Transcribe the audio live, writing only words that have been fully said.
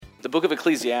book of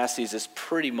Ecclesiastes is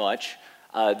pretty much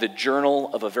the journal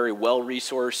of a very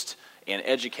well-resourced and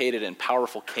educated and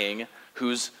powerful king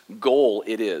whose goal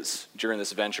it is during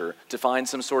this venture to find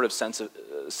some sort of sense of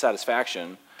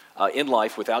satisfaction in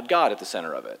life without God at the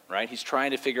center of it, right? He's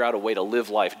trying to figure out a way to live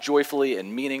life joyfully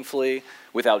and meaningfully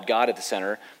without God at the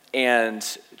center. And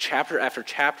chapter after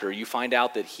chapter, you find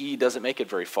out that he doesn't make it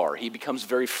very far. He becomes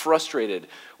very frustrated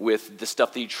with the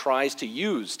stuff that he tries to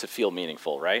use to feel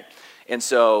meaningful, right? And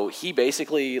so he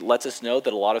basically lets us know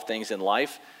that a lot of things in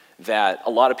life that a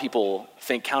lot of people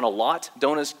think count a lot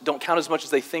don't count as much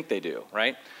as they think they do,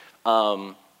 right?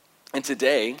 And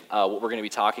today, what we're going to be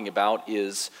talking about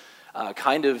is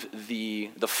kind of the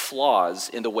flaws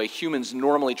in the way humans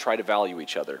normally try to value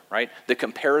each other, right? The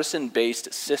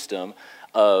comparison-based system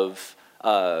of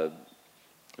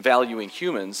valuing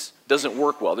humans doesn't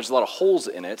work well. There's a lot of holes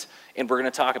in it, and we're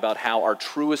going to talk about how our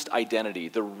truest identity,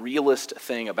 the realest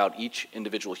thing about each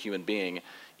individual human being,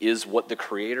 is what the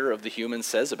creator of the humans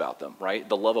says about them, right?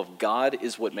 The love of God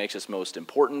is what makes us most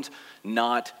important,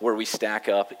 not where we stack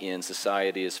up in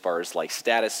society as far as like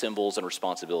status symbols and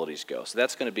responsibilities go. So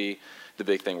that's going to be the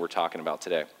big thing we're talking about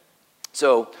today.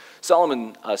 So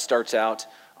Solomon starts out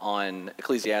on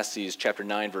Ecclesiastes chapter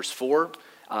 9, verse 4,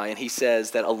 and he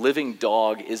says that a living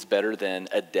dog is better than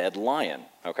a dead lion,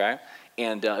 okay?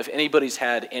 And if anybody's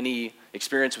had any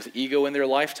experience with ego in their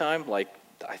lifetime, like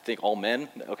I think all men,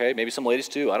 okay, maybe some ladies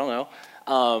too, I don't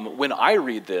know. When I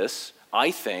read this,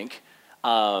 I think,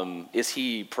 is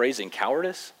he praising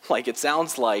cowardice? Like it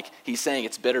sounds like he's saying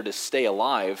it's better to stay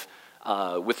alive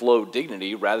with low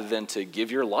dignity rather than to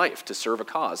give your life to serve a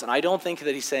cause. And I don't think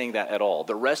that he's saying that at all.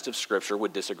 The rest of Scripture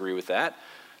would disagree with that.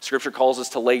 Scripture calls us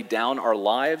to lay down our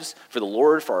lives for the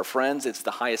Lord, for our friends. It's the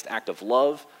highest act of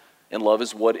love, and love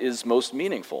is what is most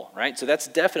meaningful, right? So that's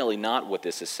definitely not what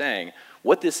this is saying.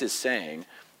 What this is saying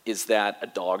is that a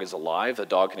dog is alive, a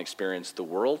dog can experience the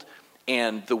world,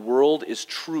 and the world is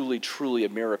truly, truly a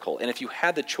miracle. And if you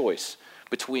had the choice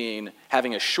between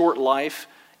having a short life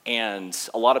and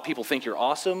a lot of people think you're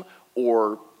awesome,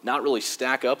 or not really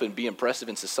stack up and be impressive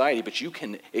in society, but you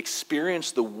can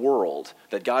experience the world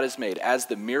that God has made as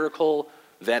the miracle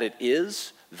that it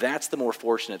is, that's the more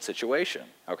fortunate situation,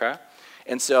 okay?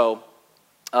 And so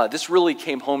this really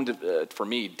came home for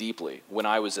me deeply when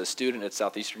I was a student at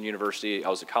Southeastern University. I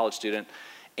was a college student,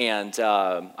 and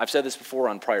I've said this before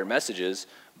on prior messages,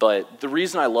 but the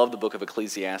reason I love the book of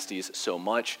Ecclesiastes so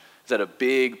much is that a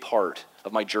big part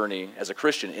of my journey as a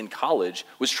Christian in college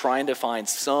was trying to find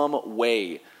some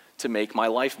way to make my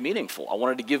life meaningful. I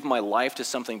wanted to give my life to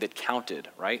something that counted,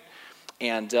 right?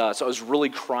 And so I was really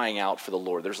crying out for the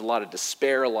Lord. There's a lot of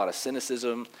despair, a lot of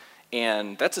cynicism,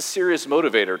 and that's a serious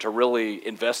motivator to really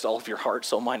invest all of your heart,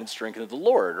 soul, mind, and strength into the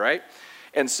Lord, right?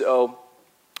 And so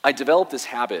I developed this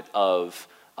habit of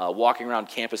walking around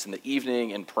campus in the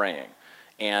evening and praying.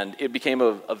 And it became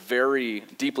a very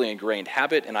deeply ingrained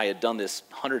habit, and I had done this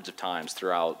hundreds of times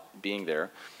throughout being there.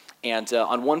 And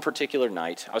on one particular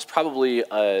night, I was probably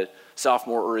a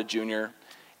sophomore or a junior,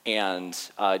 and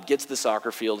get to the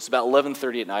soccer field. It's about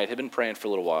 11:30 at night. I had been praying for a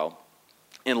little while,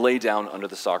 and lay down under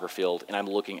the soccer field, and I'm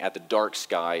looking at the dark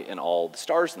sky and all the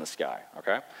stars in the sky,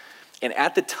 okay? And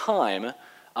at the time,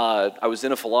 I was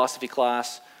in a philosophy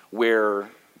class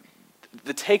where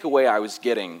the takeaway I was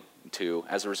getting to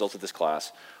as a result of this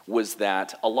class was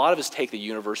that a lot of us take the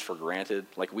universe for granted.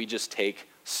 Like we just take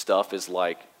stuff as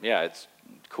like, yeah, it's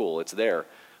cool, it's there.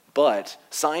 But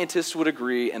scientists would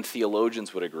agree and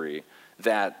theologians would agree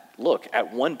that, look,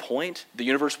 at one point, the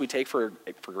universe we take for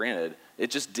granted,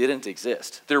 it just didn't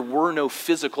exist. There were no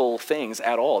physical things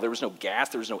at all. There was no gas,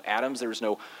 there was no atoms, there was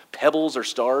no pebbles or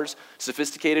stars,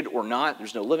 sophisticated or not,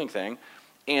 there's no living thing.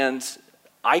 And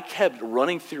I kept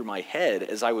running through my head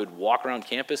as I would walk around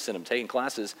campus and I'm taking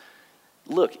classes,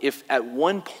 look, if at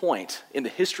one point in the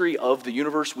history of the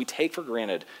universe we take for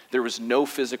granted, there was no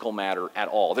physical matter at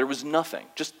all. There was nothing,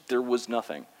 just there was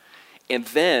nothing. And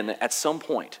then at some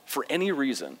point, for any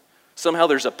reason, somehow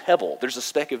there's a pebble, there's a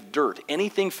speck of dirt,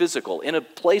 anything physical in a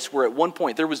place where at one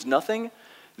point there was nothing,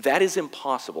 that is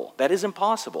impossible. That is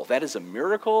impossible. That is a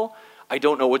miracle. I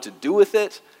don't know what to do with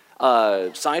it.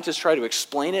 Scientists try to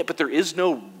explain it, but there is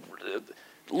no,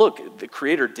 look, the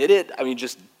Creator did it. I mean,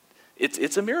 just,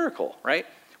 it's a miracle, right?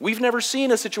 We've never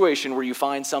seen a situation where you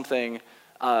find something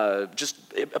just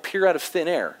appear out of thin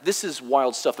air. This is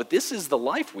wild stuff, but this is the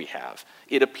life we have.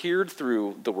 It appeared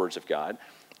through the words of God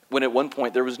when at one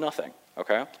point there was nothing,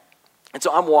 okay? And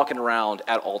so I'm walking around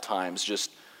at all times just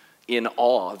in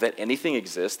awe that anything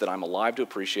exists, that I'm alive to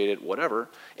appreciate it, whatever.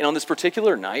 And on this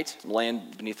particular night, I'm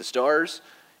laying beneath the stars,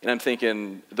 And I'm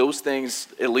thinking, those things,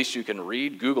 at least you can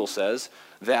read, Google says,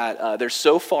 that they're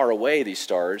so far away, these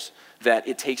stars, that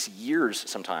it takes years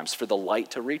sometimes for the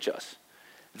light to reach us.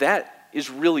 That is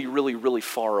really, really, really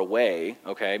far away,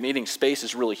 okay? Meaning space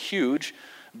is really huge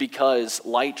because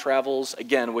light travels,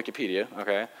 again, Wikipedia,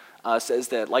 okay, says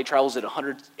that light travels at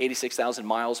 186,000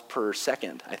 miles per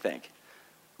second, I think.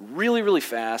 Really, really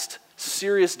fast,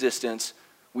 serious distance.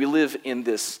 We live in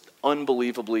this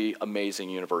unbelievably amazing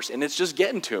universe, and it's just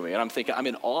getting to me, and I'm thinking, I'm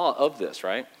in awe of this,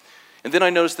 right? And then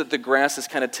I notice that the grass is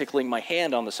kind of tickling my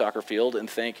hand on the soccer field and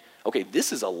think, okay,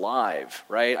 this is alive,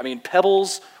 right? I mean,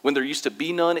 pebbles, when there used to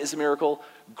be none, is a miracle.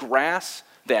 Grass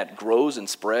that grows and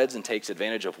spreads and takes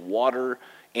advantage of water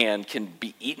and can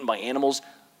be eaten by animals,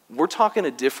 we're talking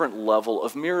a different level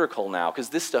of miracle now because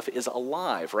this stuff is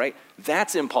alive, right?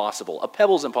 That's impossible. A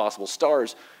pebble's impossible.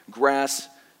 Stars, grass,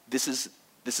 this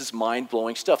is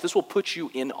mind-blowing stuff. This will put you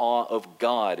in awe of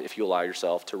God if you allow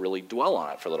yourself to really dwell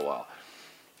on it for a little while.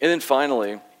 And then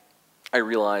finally, I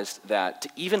realized that to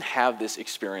even have this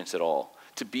experience at all,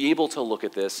 to be able to look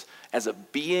at this as a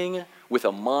being with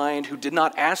a mind who did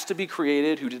not ask to be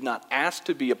created, who did not ask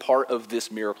to be a part of this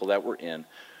miracle that we're in,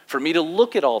 for me to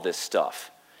look at all this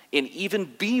stuff and even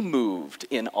be moved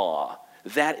in awe,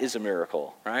 that is a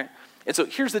miracle, right? And so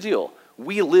here's the deal.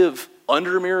 We live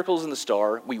under miracles in the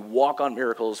star, we walk on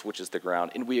miracles, which is the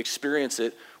ground, and we experience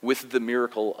it with the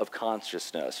miracle of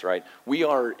consciousness, right? We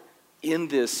are in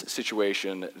this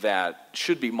situation that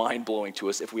should be mind-blowing to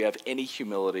us if we have any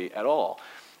humility at all.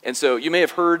 And so you may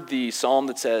have heard the psalm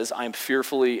that says, I'm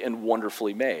fearfully and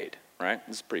wonderfully made, right?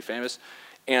 This is pretty famous.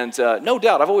 And no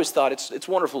doubt, I've always thought it's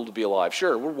wonderful to be alive.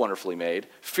 Sure, we're wonderfully made.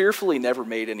 Fearfully never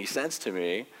made any sense to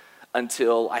me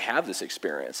until I have this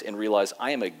experience and realize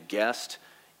I am a guest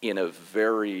in a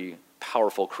very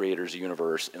powerful creator's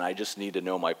universe, and I just need to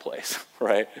know my place,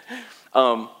 right?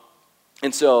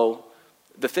 And so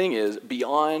the thing is,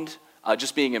 beyond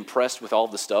just being impressed with all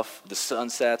the stuff, the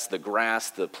sunsets, the grass,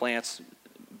 the plants,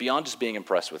 beyond just being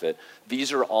impressed with it,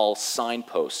 these are all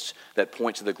signposts that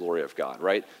point to the glory of God,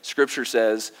 right? Scripture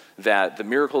says that the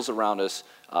miracles around us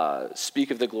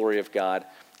speak of the glory of God.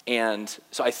 And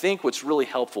so I think what's really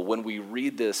helpful when we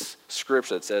read this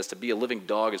scripture that says to be a living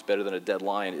dog is better than a dead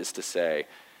lion is to say,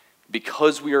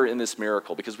 because we are in this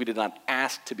miracle, because we did not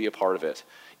ask to be a part of it,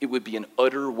 it would be an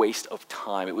utter waste of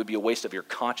time. It would be a waste of your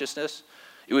consciousness.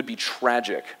 It would be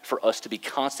tragic for us to be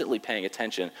constantly paying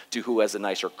attention to who has a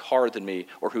nicer car than me,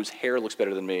 or whose hair looks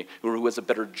better than me, or who has a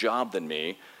better job than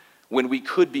me, when we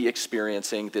could be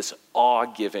experiencing this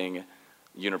awe-giving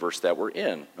universe that we're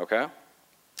in, okay?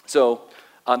 So,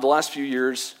 the last few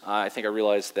years, I think I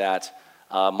realized that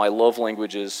my love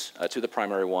languages, two of the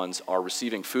primary ones, are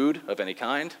receiving food of any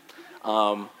kind.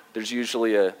 There's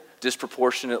usually a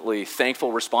disproportionately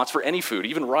thankful response for any food,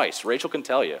 even rice. Rachel can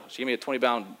tell you. She gave me a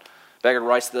 20-pound bag of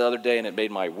rice the other day, and it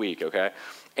made my week, okay?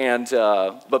 And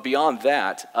but beyond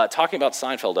that, talking about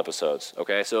Seinfeld episodes,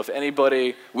 okay? So if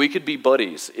anybody, we could be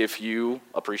buddies if you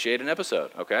appreciate an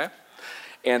episode, okay?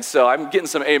 And so I'm getting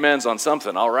some amens on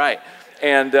something, all right.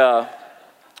 And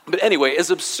but anyway,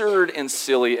 as absurd and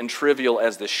silly and trivial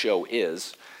as this show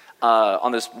is,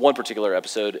 on this one particular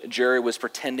episode, Jerry was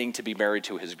pretending to be married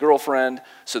to his girlfriend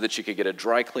so that she could get a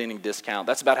dry cleaning discount.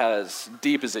 That's about as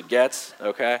deep as it gets,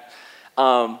 okay?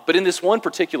 But in this one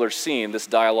particular scene, this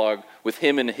dialogue with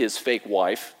him and his fake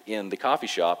wife in the coffee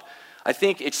shop, I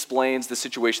think explains the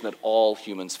situation that all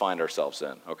humans find ourselves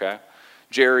in, okay?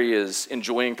 Jerry is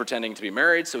enjoying pretending to be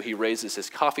married, so he raises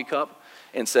his coffee cup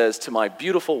and says, "To my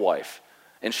beautiful wife."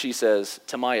 And she says,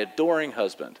 "To my adoring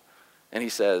husband." And he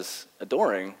says,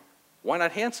 "Adoring? Why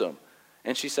not handsome?"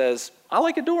 And she says, "I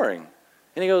like adoring."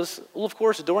 And he goes, "Well, of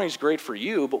course, adoring is great for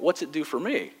you, but what's it do for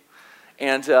me?"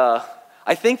 And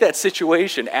I think that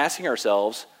situation, asking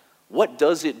ourselves, what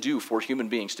does it do for human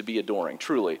beings to be adoring,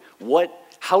 truly?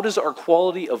 How does our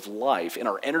quality of life and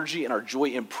our energy and our joy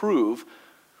improve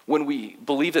when we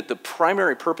believe that the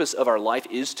primary purpose of our life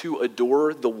is to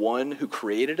adore the one who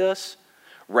created us,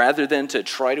 rather than to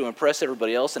try to impress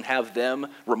everybody else and have them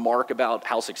remark about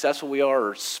how successful we are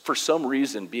or for some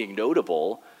reason being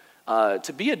notable?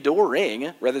 To be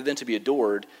adoring rather than to be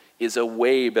adored is a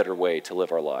way better way to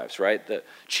live our lives, right? The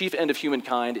chief end of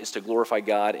humankind is to glorify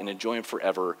God and enjoy Him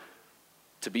forever.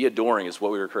 To be adoring is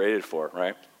what we were created for,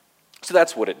 right? So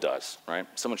that's what it does, right?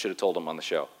 Someone should have told him on the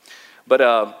show.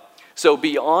 But so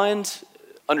beyond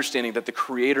understanding that the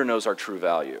Creator knows our true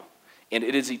value, and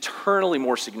it is eternally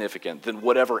more significant than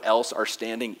whatever else our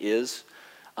standing is,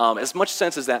 as much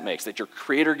sense as that makes, that your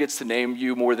Creator gets to name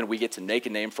you more than we get to make a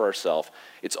name for ourselves,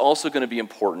 it's also going to be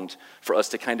important for us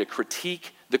to kind of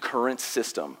critique the current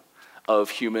system of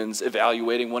humans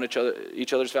evaluating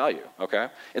each other's value, okay?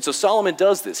 And so Solomon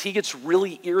does this. He gets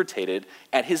really irritated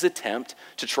at his attempt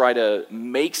to try to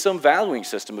make some valuing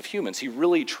system of humans. He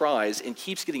really tries and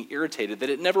keeps getting irritated that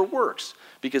it never works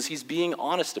because he's being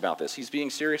honest about this. He's being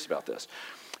serious about this.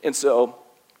 And so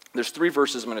there's 3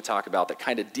 verses I'm going to talk about that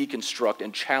kind of deconstruct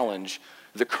and challenge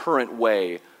the current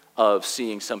way of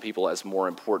seeing some people as more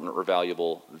important or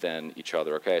valuable than each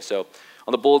other, okay? So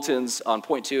on the bulletins, on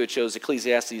point 2, it shows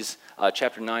Ecclesiastes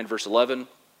chapter 9, verse 11.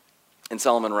 And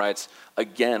Solomon writes,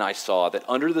 "Again I saw that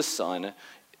under the sun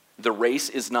the race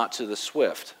is not to the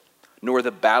swift, nor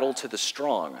the battle to the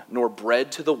strong, nor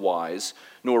bread to the wise,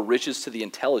 nor riches to the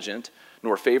intelligent,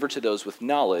 nor favor to those with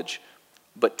knowledge,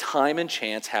 but time and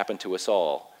chance happen to us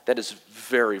all." That is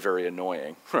very, very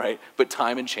annoying, right? But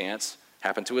time and chance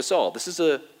happen to us all. This is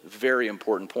a very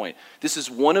important point. This is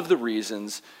one of the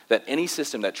reasons that any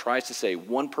system that tries to say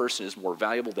one person is more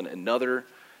valuable than another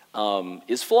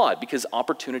is flawed, because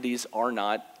opportunities are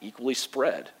not equally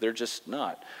spread. They're just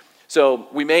not. So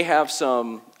we may have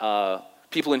some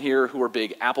people in here who are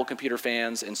big Apple computer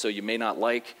fans, and so you may not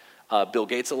like Bill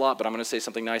Gates a lot, but I'm going to say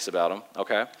something nice about him,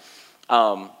 okay?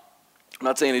 I'm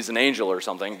not saying he's an angel or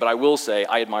something, but I will say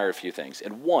I admire a few things.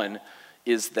 And one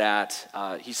is that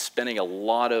he's spending a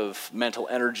lot of mental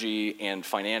energy and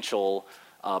financial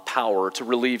power to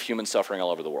relieve human suffering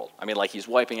all over the world. I mean, like, he's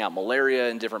wiping out malaria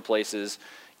in different places,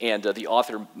 and the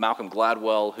author Malcolm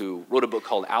Gladwell, who wrote a book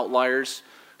called Outliers,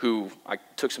 who I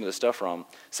took some of this stuff from,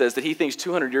 says that he thinks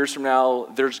 200 years from now,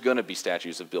 there's going to be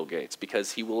statues of Bill Gates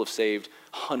because he will have saved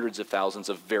hundreds of thousands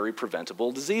of very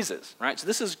preventable diseases, right? So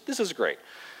this is great.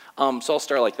 So I'll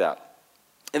start like that.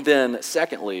 And then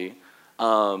secondly,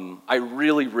 I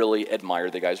really, really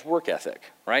admire the guy's work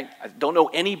ethic, right? I don't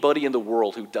know anybody in the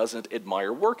world who doesn't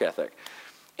admire work ethic.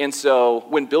 And so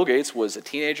when Bill Gates was a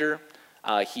teenager,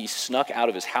 he snuck out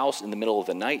of his house in the middle of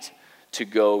the night to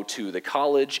go to the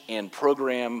college and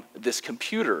program this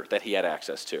computer that he had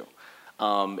access to.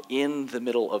 In the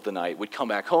middle of the night, would come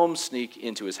back home, sneak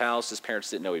into his house. His parents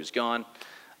didn't know he was gone.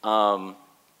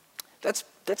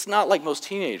 That's not like most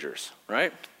teenagers,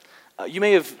 right? You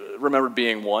may have remembered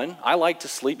being one. I like to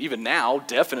sleep, even now,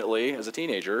 definitely, as a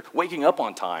teenager. Waking up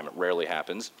on time rarely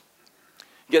happens.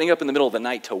 Getting up in the middle of the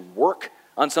night to work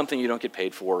on something you don't get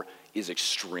paid for is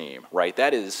extreme, right?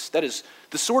 That is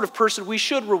the sort of person we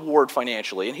should reward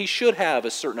financially, and he should have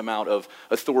a certain amount of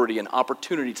authority and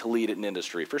opportunity to lead an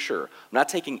industry, for sure. I'm not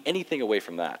taking anything away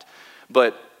from that.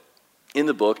 But in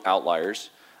the book,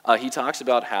 Outliers, he talks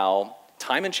about how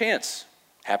time and chance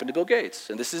happened to Bill Gates,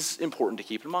 and this is important to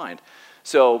keep in mind.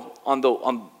 So on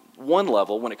one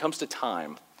level, when it comes to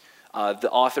time, the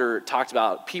author talked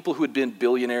about people who had been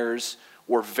billionaires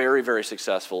or very, very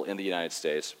successful in the United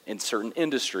States in certain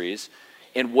industries,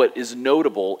 and what is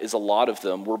notable is a lot of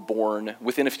them were born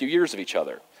within a few years of each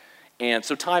other. And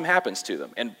so time happens to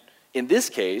them. And in this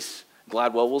case,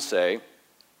 Gladwell will say,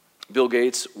 Bill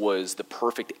Gates was the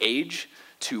perfect age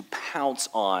to pounce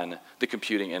on the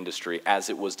computing industry as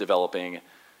it was developing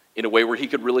in a way where he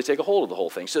could really take a hold of the whole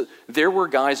thing. So there were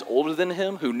guys older than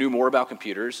him who knew more about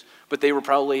computers, but they were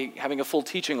probably having a full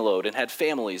teaching load and had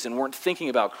families and weren't thinking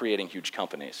about creating huge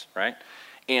companies, right?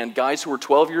 And guys who were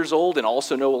 12 years old and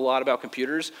also know a lot about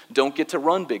computers don't get to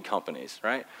run big companies,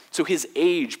 right? So his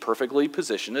age perfectly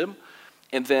positioned him.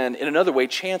 And then in another way,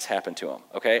 chance happened to him,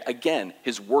 okay? Again,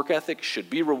 his work ethic should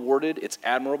be rewarded. It's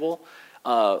admirable.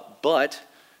 But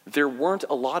there weren't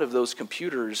a lot of those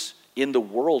computers in the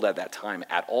world at that time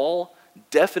at all.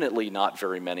 Definitely not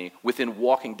very many within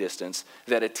walking distance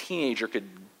that a teenager could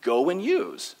go and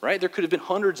use, right? There could have been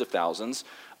hundreds of thousands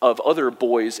of other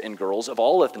boys and girls of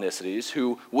all ethnicities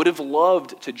who would have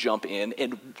loved to jump in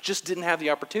and just didn't have the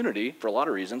opportunity for a lot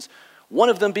of reasons. One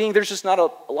of them being there's just not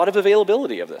a lot of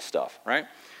availability of this stuff, right?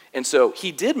 And so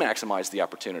he did maximize the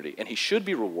opportunity, and he should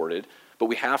be rewarded, but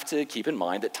we have to keep in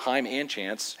mind that time and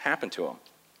chance happened to him.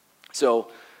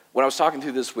 So when I was talking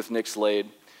through this with Nick Slade,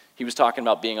 he was talking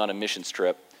about being on a missions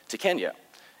trip to Kenya.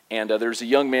 And there's a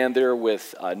young man there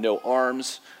with no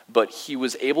arms, but he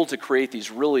was able to create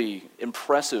these really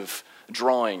impressive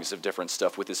drawings of different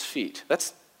stuff with his feet.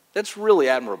 That's really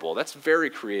admirable. That's very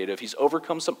creative. He's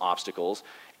overcome some obstacles.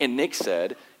 And Nick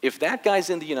said, if that guy's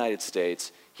in the United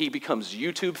States, he becomes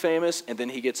YouTube famous, and then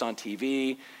he gets on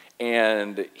TV,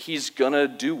 and he's going to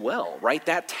do well, right?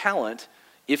 That talent,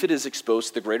 if it is exposed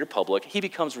to the greater public, he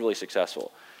becomes really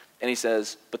successful. And he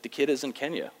says, but the kid is in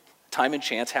Kenya. Time and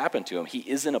chance happened to him. He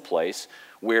is in a place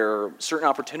where certain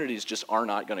opportunities just are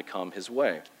not going to come his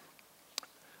way.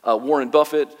 Warren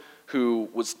Buffett, who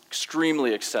was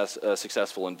extremely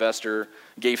successful investor,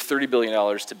 gave $30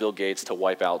 billion to Bill Gates to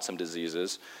wipe out some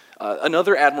diseases.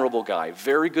 Another admirable guy,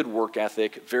 very good work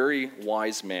ethic, very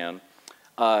wise man.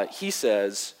 He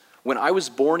says, when I was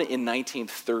born in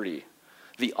 1930,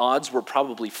 the odds were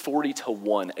probably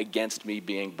 40-1 against me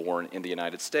being born in the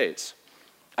United States.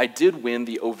 I did win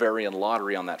the ovarian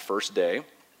lottery on that first day.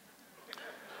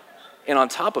 And on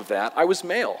top of that, I was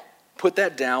male. Put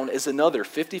that down as another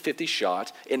 50-50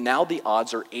 shot, and now the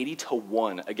odds are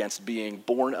 80-1 against being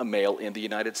born a male in the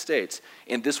United States.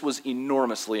 And this was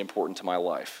enormously important to my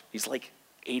life. He's like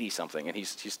 80-something, and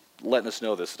he's letting us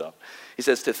know this stuff. He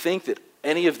says, to think that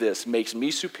any of this makes me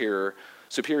superior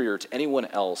to anyone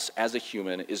else as a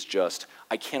human is just,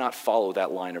 I cannot follow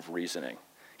that line of reasoning.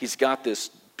 He's got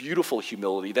this beautiful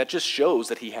humility that just shows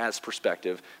that he has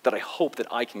perspective that I hope that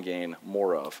I can gain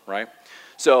more of, right?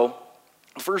 So,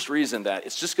 the first reason that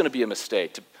it's just going to be a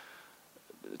mistake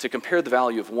to compare the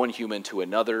value of one human to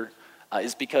another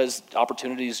is because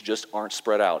opportunities just aren't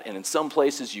spread out. And in some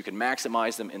places, you can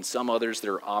maximize them. In some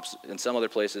other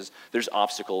places, there's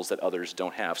obstacles that others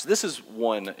don't have. So this is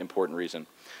one important reason.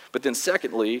 But then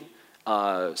secondly,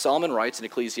 Solomon writes in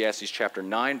Ecclesiastes chapter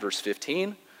 9, verse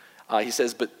 15, he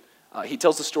says, he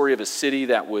tells the story of a city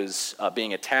that was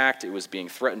being attacked. It was being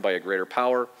threatened by a greater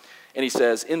power. And he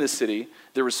says, in this city,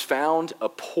 there was found a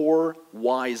poor,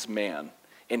 wise man,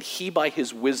 and he by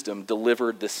his wisdom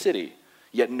delivered the city.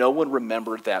 Yet no one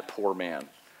remembered that poor man.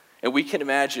 And we can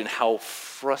imagine how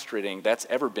frustrating that's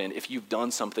ever been if you've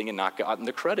done something and not gotten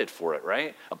the credit for it,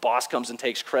 right? A boss comes and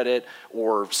takes credit,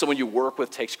 or someone you work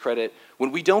with takes credit.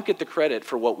 When we don't get the credit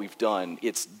for what we've done,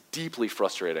 it's deeply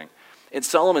frustrating. And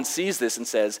Solomon sees this and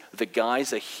says, the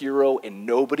guy's a hero and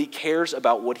nobody cares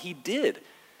about what he did.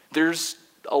 There's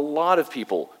a lot of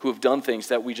people who have done things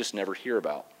that we just never hear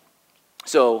about.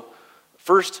 So,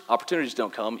 first, opportunities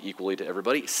don't come equally to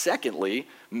everybody. Secondly,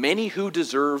 many who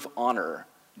deserve honor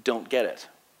don't get it.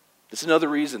 That's another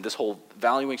reason this whole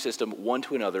valuing system, one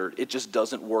to another, it just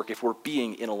doesn't work if we're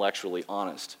being intellectually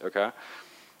honest, okay?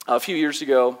 A few years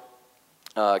ago,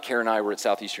 Karen and I were at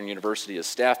Southeastern University as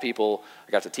staff people.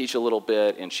 I got to teach a little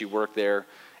bit, and she worked there.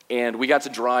 And we got to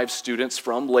drive students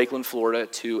from Lakeland, Florida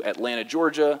to Atlanta,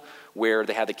 Georgia, where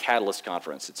they had the Catalyst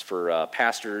Conference. It's for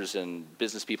pastors and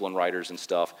business people and writers and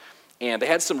stuff. And they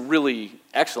had some really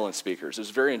excellent speakers. It was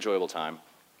a very enjoyable time.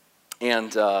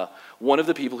 And one of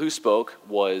the people who spoke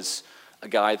was a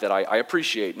guy that I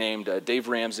appreciate named Dave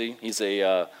Ramsey. He's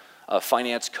a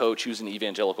finance coach who's an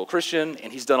evangelical Christian,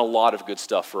 and he's done a lot of good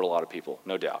stuff for a lot of people,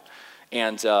 no doubt.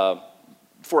 And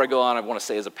before I go on, I want to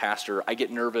say as a pastor, I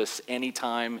get nervous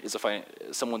anytime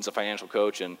someone's a financial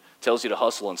coach and tells you to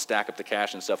hustle and stack up the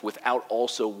cash and stuff without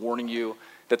also warning you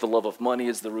that the love of money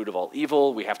is the root of all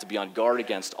evil. We have to be on guard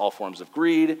against all forms of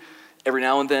greed. Every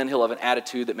now and then, he'll have an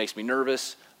attitude that makes me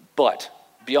nervous. But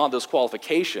beyond those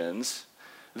qualifications,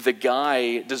 the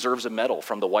guy deserves a medal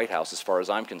from the White House as far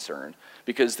as I'm concerned,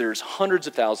 because there's hundreds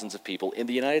of thousands of people in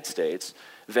the United States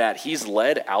that he's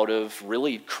led out of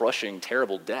really crushing,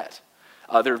 terrible debt.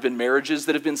 There have been marriages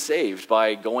that have been saved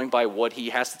by going by what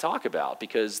he has to talk about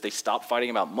because they stopped fighting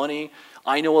about money.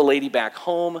 I know a lady back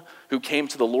home who came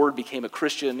to the Lord, became a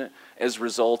Christian as a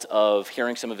result of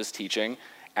hearing some of his teaching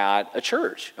at a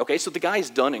church. Okay, so the guy's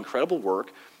done incredible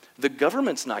work. The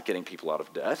government's not getting people out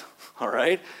of debt, all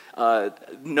right?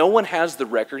 No one has the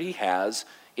record he has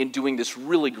in doing this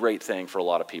really great thing for a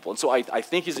lot of people. And so I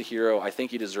think he's a hero. I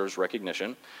think he deserves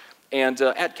recognition. And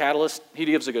at Catalyst, he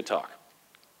gives a good talk.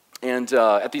 And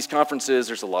at these conferences,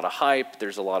 there's a lot of hype.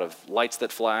 There's a lot of lights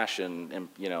that flash and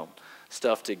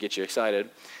stuff to get you excited.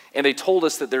 And they told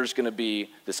us that there's going to be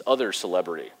this other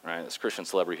celebrity, right? This Christian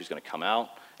celebrity who's going to come out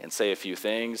and say a few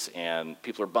things, and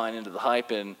people are buying into the hype.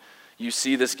 And you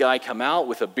see this guy come out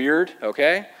with a beard,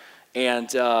 okay? And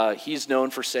he's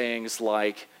known for sayings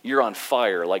like, "You're on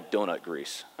fire like donut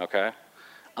grease," okay?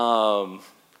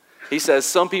 He says,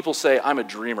 some people say, "I'm a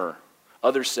dreamer."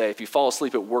 Others say, "If you fall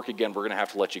asleep at work again, we're going to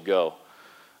have to let you go."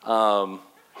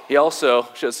 He also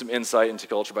shows some insight into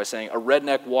culture by saying, a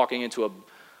redneck walking into a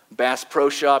Bass Pro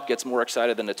Shop gets more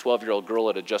excited than a 12-year-old girl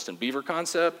at a Justin Bieber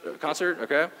concert,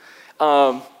 okay?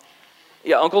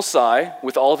 Yeah, Uncle Si,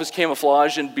 with all of his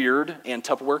camouflage and beard and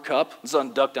Tupperware cup. This is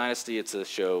on Duck Dynasty. It's a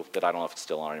show that I don't know if it's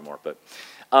still on anymore. But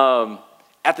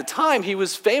at the time, he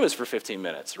was famous for 15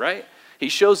 minutes, right? He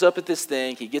shows up at this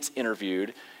thing. He gets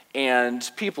interviewed. And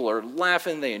people are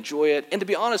laughing, they enjoy it. And to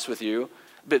be honest with you,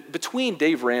 between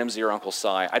Dave Ramsey or Uncle Si,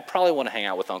 I'd probably want to hang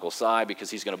out with Uncle Si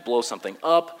because he's going to blow something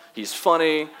up. He's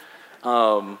funny.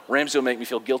 Ramsey will make me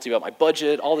feel guilty about my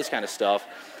budget, all this kind of stuff.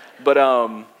 But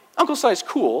Uncle Si's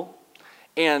cool.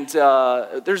 And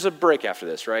there's a break after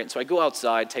this, right? And so I go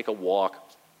outside, take a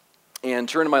walk. and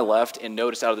turn to my left and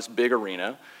notice out of this big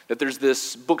arena that there's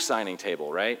this book signing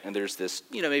table, right? And there's this,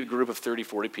 maybe group of 30,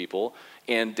 40 people,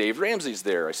 and Dave Ramsey's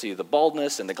there. I see the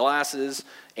baldness and the glasses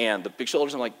and the big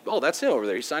shoulders. I'm like, oh, that's him over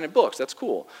there. He's signing books. That's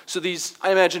cool. So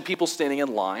I imagine people standing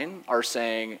in line are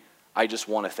saying, I just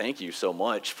want to thank you so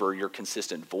much for your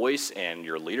consistent voice and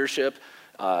your leadership.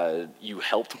 You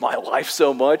helped my life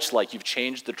so much. Like, you've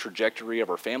changed the trajectory of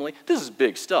our family. This is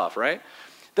big stuff, right?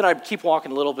 Then I keep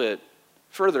walking a little bit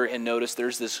further and notice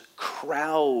there's this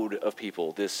crowd of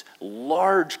people, this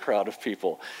large crowd of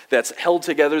people that's held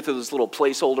together through those little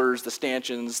placeholders, the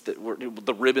stanchions,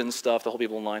 the ribbon stuff, the whole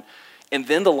people in line. And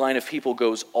then the line of people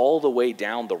goes all the way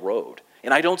down the road.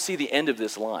 And I don't see the end of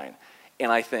this line.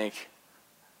 And I think,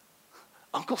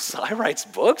 Uncle Si writes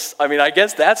books? I mean, I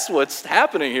guess that's what's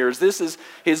happening here, is this is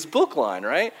his book line,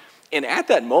 right? And at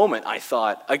that moment, I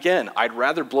thought, again, I'd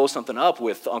rather blow something up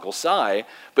with Uncle Si,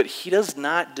 but he does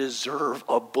not deserve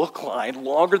a book line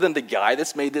longer than the guy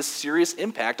that's made this serious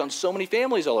impact on so many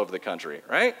families all over the country,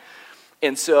 right?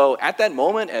 And so at that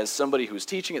moment, as somebody who was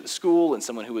teaching at the school and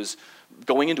someone who was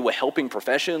going into a helping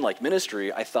profession like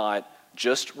ministry, I thought,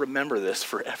 just remember this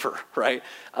forever, right?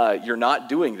 You're not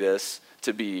doing this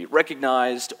to be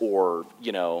recognized or,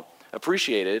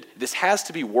 appreciated. This has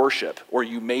to be worship, or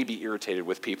you may be irritated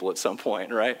with people at some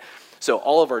point, right? So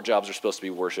all of our jobs are supposed to be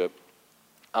worship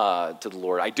to the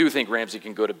Lord. I do think Ramsey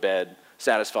can go to bed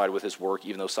satisfied with his work,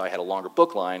 even though Si had a longer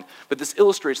book line. But this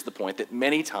illustrates the point that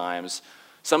many times,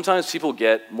 sometimes people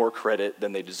get more credit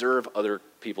than they deserve. Other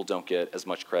people don't get as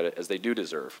much credit as they do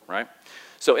deserve, right?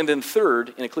 So, and then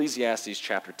third, in Ecclesiastes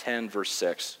chapter 10, verse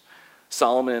 6,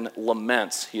 Solomon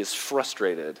laments, he is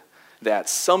frustrated that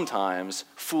sometimes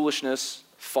foolishness,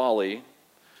 folly,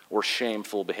 or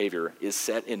shameful behavior is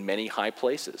set in many high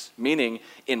places. Meaning,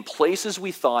 in places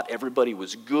we thought everybody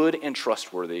was good and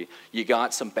trustworthy, you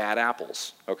got some bad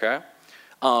apples, okay?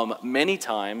 Many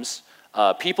times,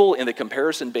 people in the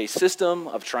comparison-based system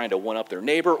of trying to one-up their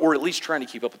neighbor, or at least trying to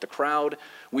keep up with the crowd,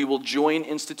 we will join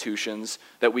institutions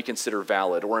that we consider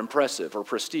valid or impressive or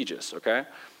prestigious, okay?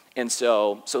 And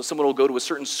so someone will go to a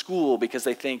certain school because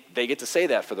they think they get to say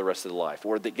that for the rest of their life,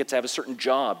 or they get to have a certain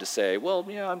job to say, well,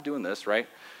 yeah, I'm doing this, right?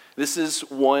 This is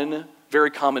one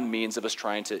very common means of us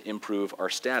trying to improve our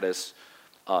status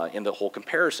in the whole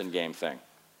comparison game thing.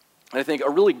 And I think a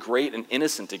really great and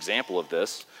innocent example of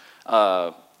this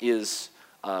is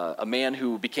a man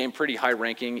who became pretty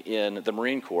high-ranking in the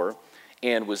Marine Corps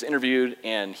and was interviewed,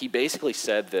 and he basically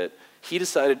said that he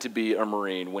decided to be a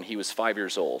Marine when he was 5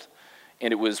 years old.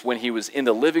 And it was when he was in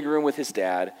the living room with his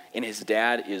dad, and his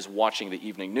dad is watching the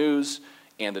evening news,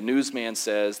 and the newsman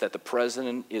says that the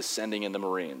president is sending in the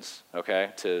Marines,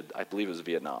 okay, to, I believe it was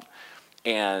Vietnam.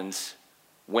 And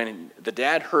when the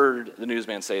dad heard the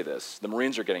newsman say this, the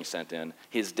Marines are getting sent in,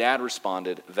 his dad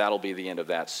responded, that'll be the end of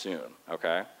that soon,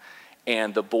 okay?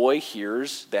 And the boy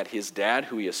hears that his dad,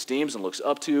 who he esteems and looks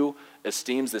up to,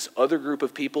 esteems this other group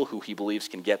of people who he believes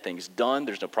can get things done,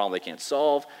 there's no problem they can't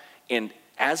solve, and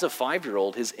as a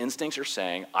 5-year-old, his instincts are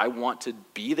saying, I want to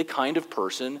be the kind of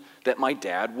person that my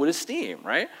dad would esteem,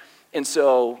 right? And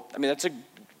so, I mean, that's a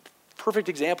perfect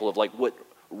example of like what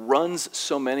runs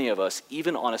so many of us,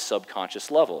 even on a subconscious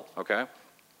level, okay?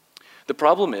 The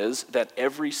problem is that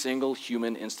every single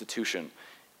human institution,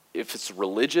 if it's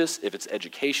religious, if it's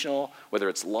educational, whether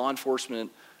it's law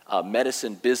enforcement,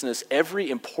 medicine, business,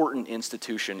 every important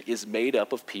institution is made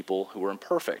up of people who are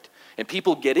imperfect. And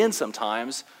people get in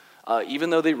sometimes even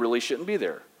though they really shouldn't be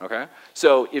there, okay?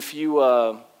 So if you,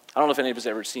 I don't know if anybody's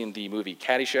ever seen the movie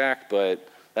Caddyshack, but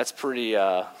that's pretty,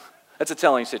 that's a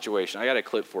telling situation. I got a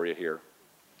clip for you here.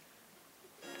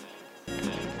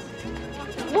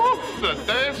 What's the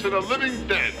dance of the living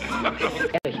dead?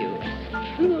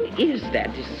 Who is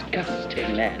that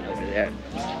disgusting man over there?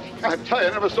 I tell you,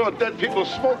 I never saw dead people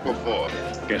smoke before.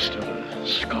 Guest of the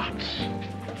Scots.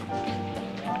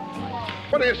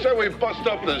 What do you say we bust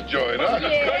up this joint, huh?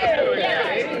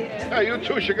 Yeah. Hey, you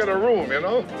two should get a room, you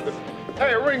know?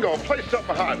 Hey, Ringo, play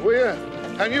something hot, will you?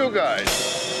 And you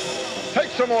guys, take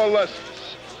some more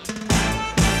lessons.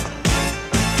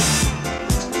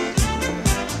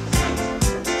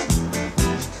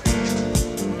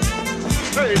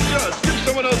 Hey, Judge, give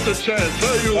someone else a chance,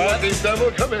 huh? You lucky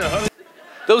devil. Come here, honey.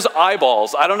 Those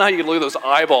eyeballs, I don't know how you can look at those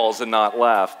eyeballs and not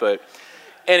laugh, but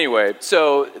anyway,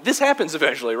 so this happens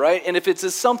eventually, right? And if it's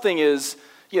as something as,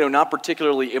 not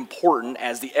particularly important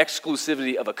as the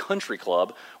exclusivity of a country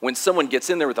club, when someone gets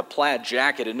in there with a plaid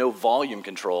jacket and no volume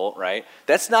control, right?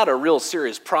 That's not a real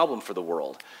serious problem for the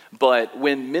world. But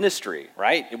when ministry,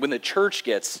 right? When the church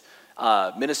gets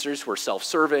ministers who are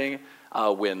self-serving,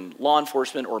 when law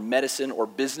enforcement or medicine or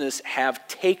business have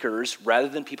takers rather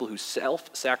than people who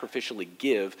self-sacrificially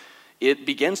give, it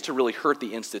begins to really hurt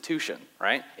the institution,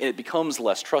 right? And it becomes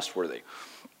less trustworthy.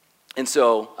 And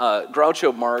so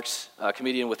Groucho Marx, a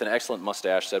comedian with an excellent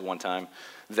mustache, said one time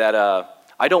that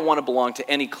I don't want to belong to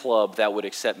any club that would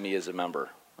accept me as a member,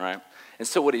 right? And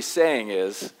so what he's saying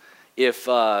is, if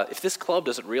this club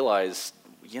doesn't realize,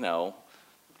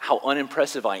 how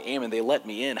unimpressive I am and they let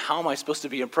me in, how am I supposed to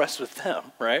be impressed with them,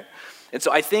 right? And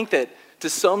so I think that to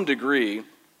some degree,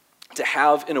 to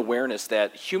have an awareness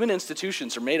that human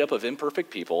institutions are made up of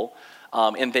imperfect people,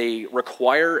 and they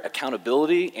require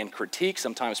accountability and critique,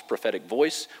 sometimes prophetic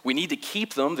voice. We need to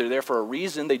keep them. They're there for a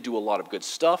reason. They do a lot of good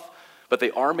stuff, but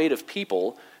they are made of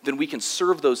people. Then we can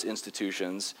serve those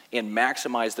institutions and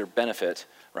maximize their benefit,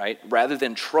 right? Rather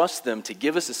than trust them to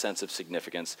give us a sense of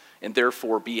significance and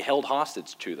therefore be held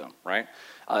hostage to them, right?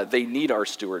 They need our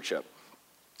stewardship.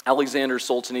 Alexander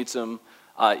Solzhenitsyn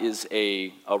is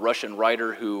a Russian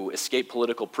writer who escaped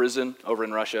political prison over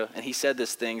in Russia, and he said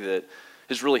this thing that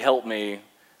has really helped me,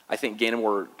 I think, gain a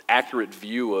more accurate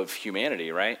view of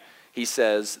humanity, right? He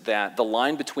says that the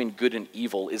line between good and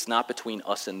evil is not between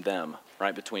us and them,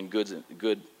 right? Between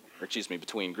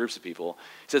between groups of people.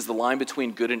 He says the line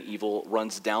between good and evil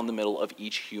runs down the middle of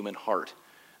each human heart.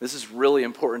 This is really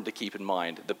important to keep in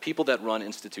mind. The people that run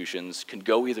institutions can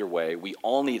go either way. We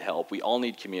all need help. We all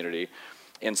need community.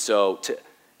 And so to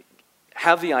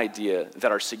have the idea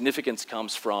that our significance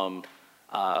comes from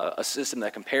a system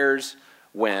that compares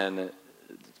when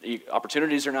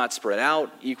opportunities are not spread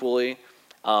out equally,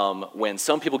 when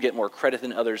some people get more credit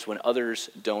than others, when others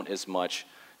don't as much,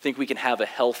 I think we can have a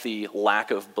healthy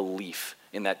lack of belief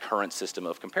in that current system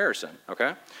of comparison,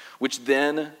 okay? Which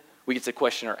then we get to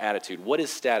question our attitude. What is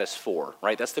status for,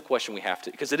 right? That's the question we have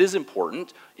to, because it is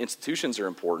important. Institutions are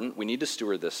important. We need to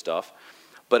steward this stuff.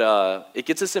 But it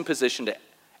gets us in position to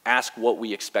ask what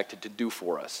we expect it to do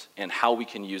for us and how we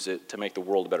can use it to make the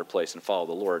world a better place and follow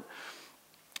the Lord.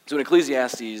 So in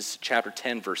Ecclesiastes chapter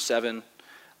 10, verse 7,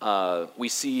 we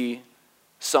see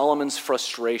Solomon's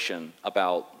frustration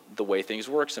about the way things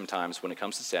work sometimes when it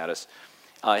comes to status.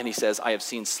 And he says, I have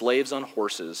seen slaves on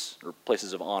horses, or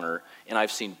places of honor, and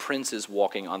I've seen princes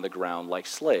walking on the ground like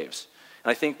slaves.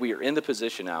 And I think we are in the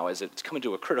position now, as it's coming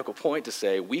to a critical point, to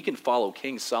say we can follow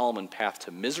King Solomon's path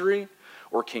to misery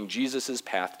or King Jesus'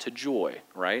 path to joy,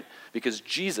 right? Because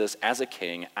Jesus, as a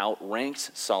king,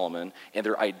 outranks Solomon, and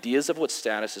their ideas of what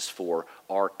status is for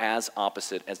are as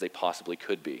opposite as they possibly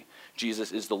could be.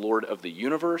 Jesus is the Lord of the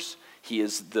universe. He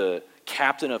is the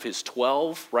captain of his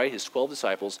 12, right? His 12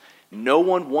 disciples. No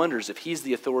one wonders if he's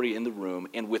the authority in the room,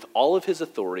 and with all of his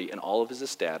authority and all of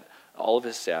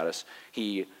his status,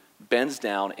 he bends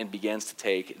down and begins to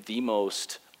take the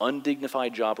most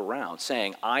undignified job around,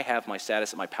 saying, I have my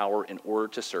status and my power in order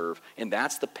to serve. And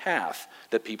that's the path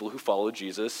that people who follow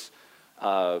Jesus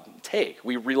take.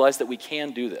 We realize that we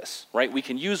can do this, right? We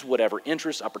can use whatever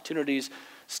interests, opportunities,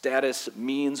 status,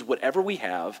 means, whatever we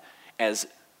have, as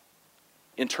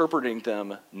interpreting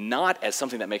them not as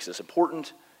something that makes us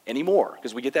important anymore,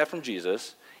 because we get that from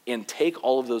Jesus, and take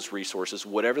all of those resources,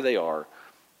 whatever they are,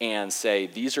 and say,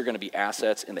 these are going to be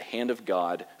assets in the hand of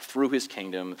God through his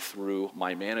kingdom, through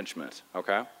my management,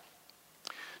 okay?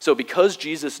 So because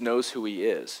Jesus knows who he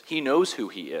is,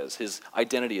 his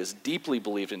identity is deeply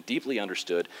believed and deeply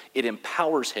understood, it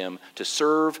empowers him to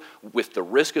serve with the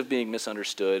risk of being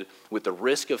misunderstood, with the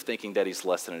risk of thinking that he's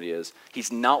less than he is.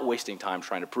 He's not wasting time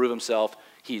trying to prove himself.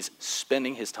 He's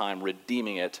spending his time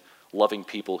redeeming it, loving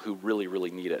people who really, really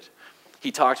need it.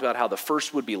 He talked about how the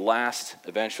first would be last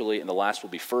eventually, and the last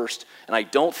will be first. And I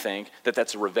don't think that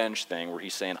that's a revenge thing where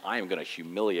he's saying, I am going to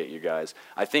humiliate you guys.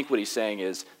 I think what he's saying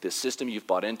is, this system you've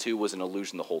bought into was an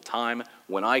illusion the whole time.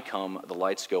 When I come, the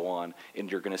lights go on,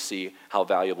 and you're going to see how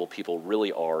valuable people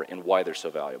really are and why they're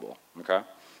so valuable, okay?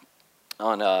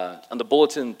 On the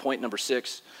bulletin, point number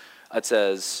 6, it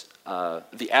says,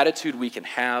 the attitude we can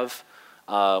have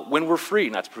when we're free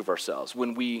not to prove ourselves,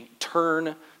 when we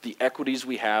turn the equities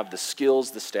we have, the skills,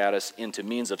 the status, into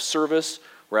means of service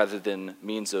rather than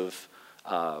means of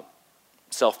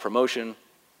self-promotion.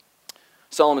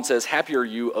 Solomon says, happy are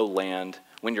you, O land,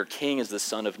 when your king is the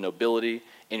son of nobility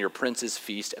and your princes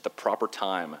feast at the proper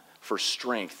time for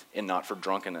strength and not for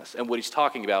drunkenness. And what he's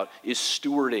talking about is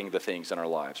stewarding the things in our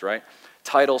lives, right?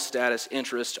 Title, status,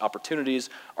 interest,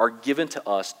 opportunities are given to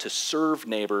us to serve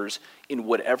neighbors in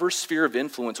whatever sphere of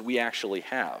influence we actually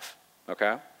have,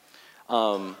 okay?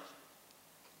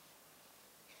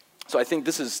 So I think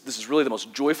this is really the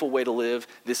most joyful way to live.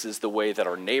 This is the way that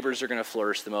our neighbors are going to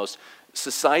flourish the most.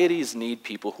 Societies need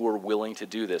people who are willing to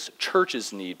do this.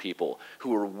 Churches need people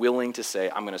who are willing to say,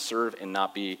 I'm going to serve and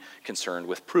not be concerned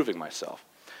with proving myself.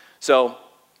 So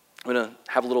I'm going to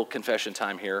have a little confession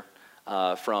time here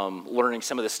from learning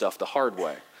some of this stuff the hard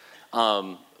way.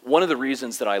 One of the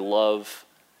reasons that I love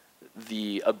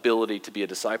the ability to be a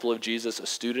disciple of Jesus, a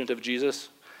student of Jesus,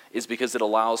 is because it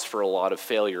allows for a lot of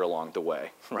failure along the way,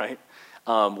 right?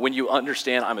 When you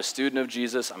understand I'm a student of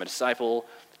Jesus, I'm a disciple,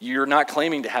 you're not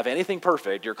claiming to have anything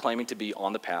perfect, you're claiming to be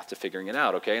on the path to figuring it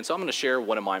out, okay? And so I'm going to share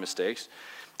one of my mistakes.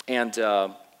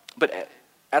 But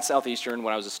at Southeastern,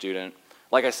 when I was a student,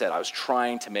 like I said, I was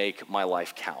trying to make my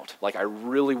life count. Like I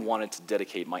really wanted to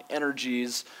dedicate my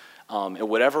energies and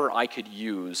whatever I could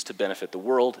use to benefit the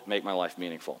world, make my life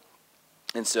meaningful.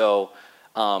 And so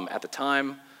at the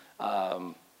time,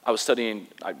 I was studying,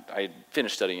 I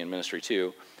finished studying in ministry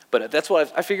too, but that's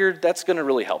what I figured that's going to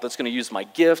really help. That's going to use my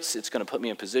gifts. It's going to put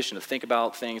me in position to think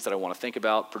about things that I want to think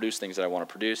about, produce things that I want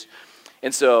to produce.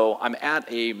 And so I'm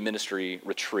at a ministry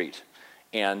retreat,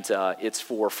 and it's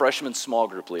for freshman small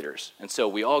group leaders. And so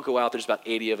we all go out, there's about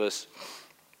 80 of us,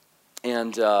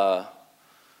 and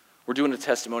we're doing a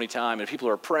testimony time, and people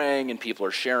are praying, and people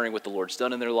are sharing what the Lord's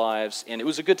done in their lives, and it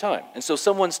was a good time. And so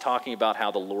someone's talking about how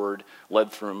the Lord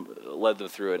led them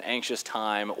through an anxious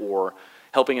time, or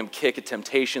helping them kick a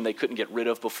temptation they couldn't get rid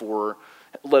of before,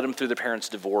 led them through their parents'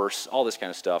 divorce, all this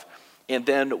kind of stuff. And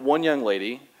then one young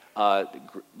lady,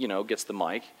 gets the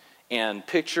mic, and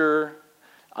picture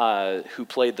who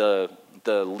played the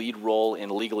lead role in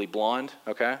Legally Blonde,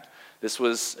 okay? This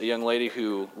was a young lady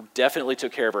who definitely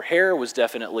took care of her hair, was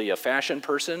definitely a fashion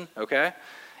person, okay?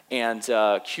 And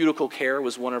cuticle care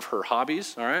was one of her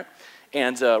hobbies, all right?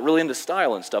 And really into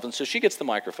style and stuff. And so she gets the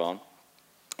microphone,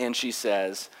 and she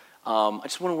says, I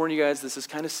just want to warn you guys, this is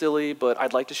kind of silly, but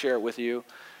I'd like to share it with you.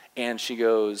 And she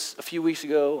goes, a few weeks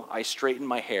ago, I straightened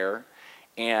my hair,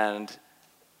 and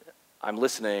I'm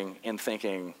listening and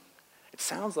thinking, it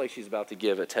sounds like she's about to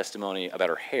give a testimony about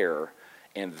her hair,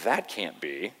 and that can't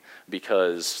be,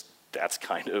 because that's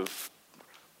kind of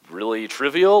really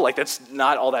trivial. Like, that's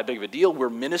not all that big of a deal. We're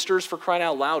ministers, for crying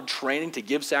out loud, training to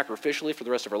give sacrificially for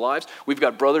the rest of our lives. We've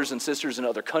got brothers and sisters in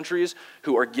other countries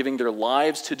who are giving their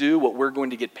lives to do what we're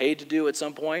going to get paid to do at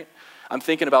some point. I'm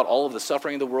thinking about all of the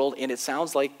suffering in the world, and it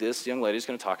sounds like this young lady is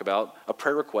going to talk about a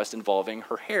prayer request involving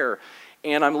her hair.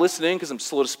 And I'm listening, because I'm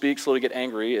slow to speak, slow to get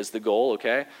angry is the goal,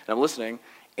 okay? And I'm listening.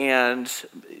 And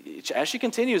as she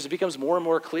continues, it becomes more and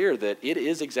more clear that it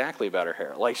is exactly about her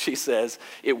hair. Like she says,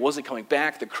 it wasn't coming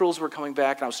back, the curls were coming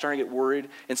back, and I was starting to get worried.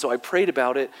 And so I prayed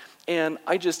about it, and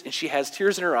she has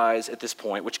tears in her eyes at this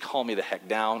point, which calmed me the heck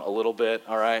down a little bit,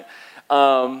 all right?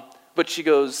 But she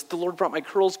goes, the Lord brought my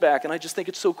curls back, and I just think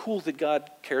it's so cool that God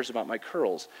cares about my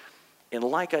curls. And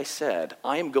like I said,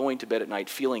 I am going to bed at night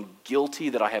feeling guilty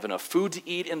that I have enough food to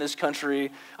eat in this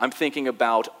country. I'm thinking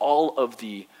about all of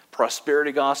the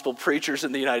prosperity gospel preachers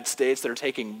in the United States that are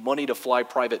taking money to fly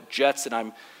private jets, and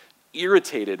I'm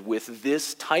irritated with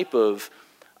this type of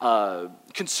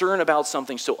concern about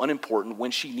something so unimportant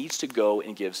when she needs to go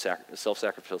and give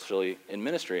self-sacrificially in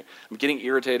ministry. I'm getting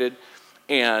irritated,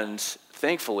 and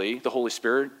thankfully, the Holy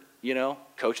Spirit,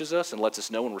 coaches us and lets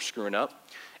us know when we're screwing up.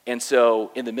 And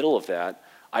so in the middle of that,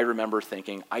 I remember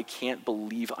thinking, I can't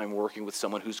believe I'm working with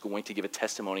someone who's going to give a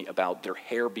testimony about their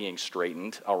hair being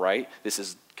straightened, all right? This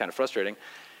is kind of frustrating.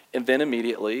 And then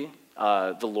immediately,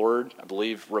 the Lord, I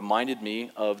believe, reminded me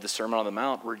of the Sermon on the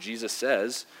Mount where Jesus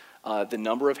says, the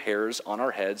number of hairs on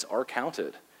our heads are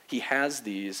counted. He has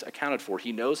these accounted for.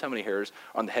 He knows how many hairs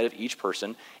are on the head of each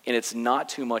person, and it's not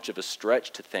too much of a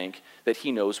stretch to think that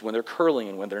he knows when they're curling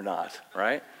and when they're not,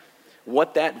 right?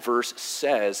 What that verse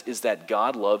says is that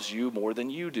God loves you more than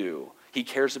you do. He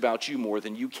cares about you more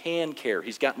than you can care.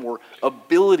 He's got more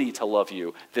ability to love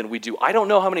you than we do. I don't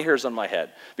know how many hairs on my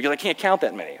head because I can't count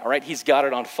that many, all right? He's got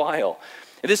it on file.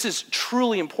 And this is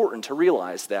truly important to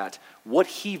realize that what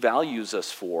he values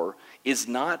us for is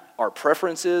not our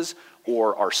preferences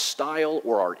or our style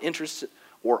or our interests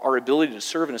or our ability to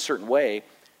serve in a certain way.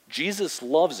 Jesus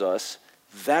loves us.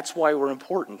 That's why we're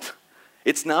important.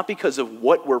 It's not because of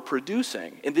what we're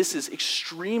producing. And this is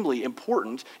extremely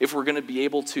important if we're going to be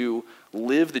able to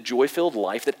live the joy-filled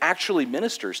life that actually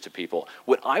ministers to people.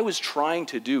 What I was trying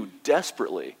to do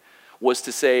desperately was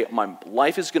to say, my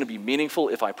life is going to be meaningful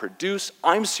if I produce.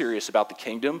 I'm serious about the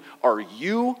kingdom. Are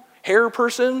you, hair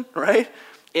person, right?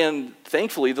 And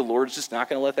thankfully, the Lord's just not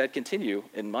going to let that continue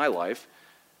in my life.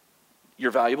 You're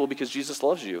valuable because Jesus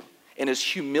loves you. And as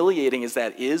humiliating as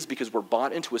that is, because we're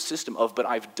bought into a system of, but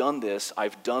I've done this,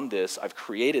 I've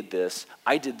created this,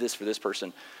 I did this for this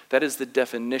person, that is the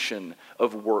definition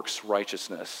of works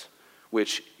righteousness,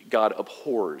 which God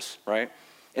abhors, right?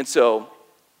 And so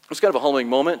it's kind of a humbling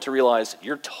moment to realize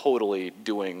you're totally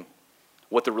doing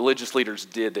what the religious leaders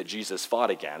did that Jesus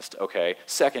fought against, okay?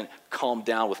 Second, calm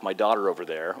down with my daughter over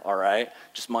there, all right?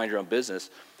 Just mind your own business.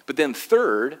 But then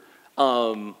third,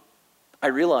 I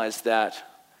realized that,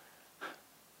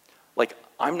 like,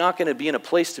 I'm not going to be in a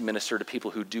place to minister to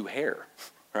people who do hair,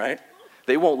 right?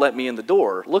 They won't let me in the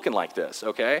door looking like this,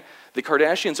 okay? The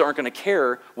Kardashians aren't going to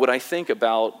care what I think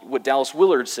about what Dallas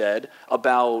Willard said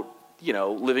about,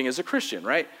 living as a Christian,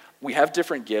 right? We have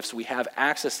different gifts. We have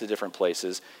access to different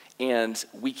places, and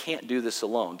we can't do this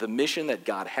alone. The mission that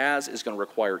God has is going to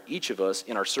require each of us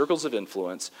in our circles of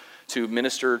influence to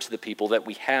minister to the people that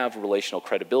we have relational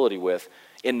credibility with,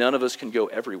 and none of us can go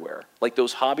everywhere. Like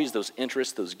those hobbies, those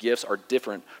interests, those gifts are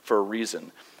different for a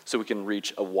reason, so we can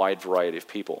reach a wide variety of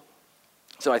people.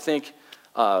 So I think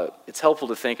it's helpful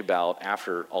to think about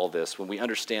after all this, when we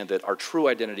understand that our true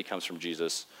identity comes from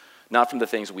Jesus, not from the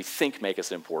things we think make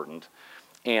us important,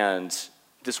 and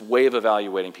this way of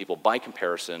evaluating people by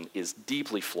comparison is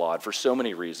deeply flawed for so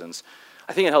many reasons.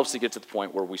 I think it helps to get to the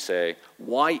point where we say,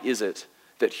 why is it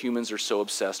that humans are so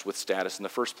obsessed with status in the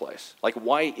first place? Like,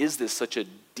 why is this such a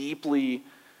deeply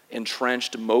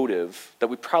entrenched motive that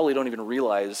we probably don't even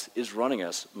realize is running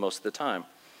us most of the time?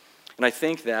 And I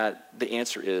think that the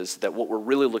answer is that what we're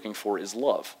really looking for is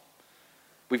love.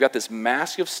 We've got this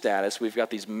mask of status, we've got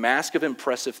these mask of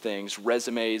impressive things,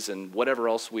 resumes and whatever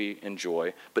else we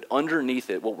enjoy, but underneath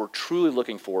it, what we're truly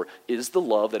looking for is the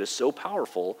love that is so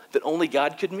powerful that only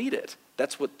God could meet it.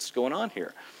 That's what's going on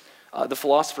here. The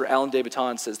philosopher Alan de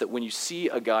Botton says that when you see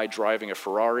a guy driving a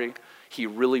Ferrari, he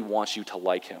really wants you to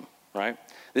like him, right?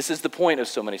 This is the point of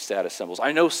so many status symbols.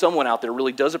 I know someone out there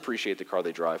really does appreciate the car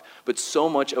they drive, but so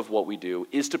much of what we do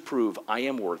is to prove I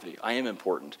am worthy, I am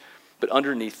important. But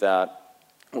underneath that,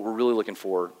 what we're really looking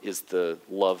for is the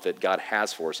love that God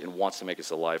has for us and wants to make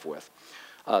us alive with.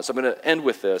 So I'm going to end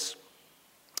with this.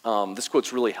 This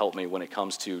quote's really helped me when it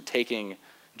comes to taking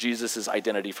Jesus'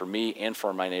 identity for me and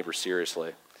for my neighbor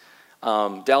seriously.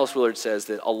 Dallas Willard says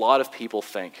that a lot of people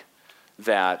think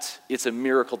that it's a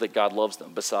miracle that God loves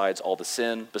them, besides all the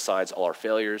sin, besides all our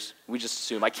failures. We just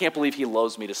assume, I can't believe he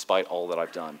loves me despite all that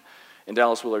I've done. And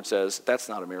Dallas Willard says, that's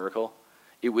not a miracle.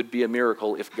 It would be a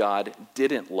miracle if God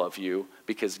didn't love you,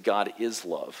 because God is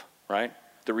love, right?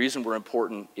 The reason we're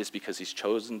important is because he's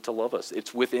chosen to love us.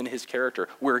 It's within his character.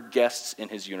 We're guests in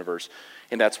his universe,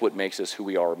 and that's what makes us who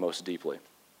we are most deeply.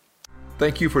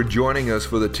 Thank you for joining us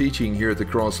for the teaching here at the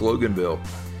Cross Loganville.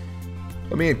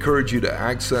 Let me encourage you to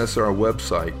access our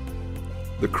website,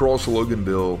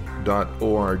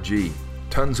 thecrossloganville.org.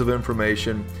 Tons of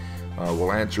information.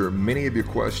 We'll answer many of your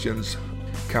questions.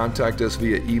 Contact us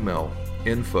via email,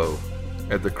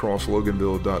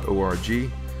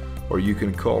 info@thecrossloganville.org, or you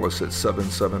can call us at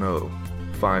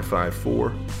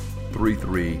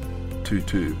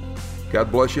 770-554-3322.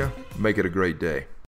 God bless you. Make it a great day.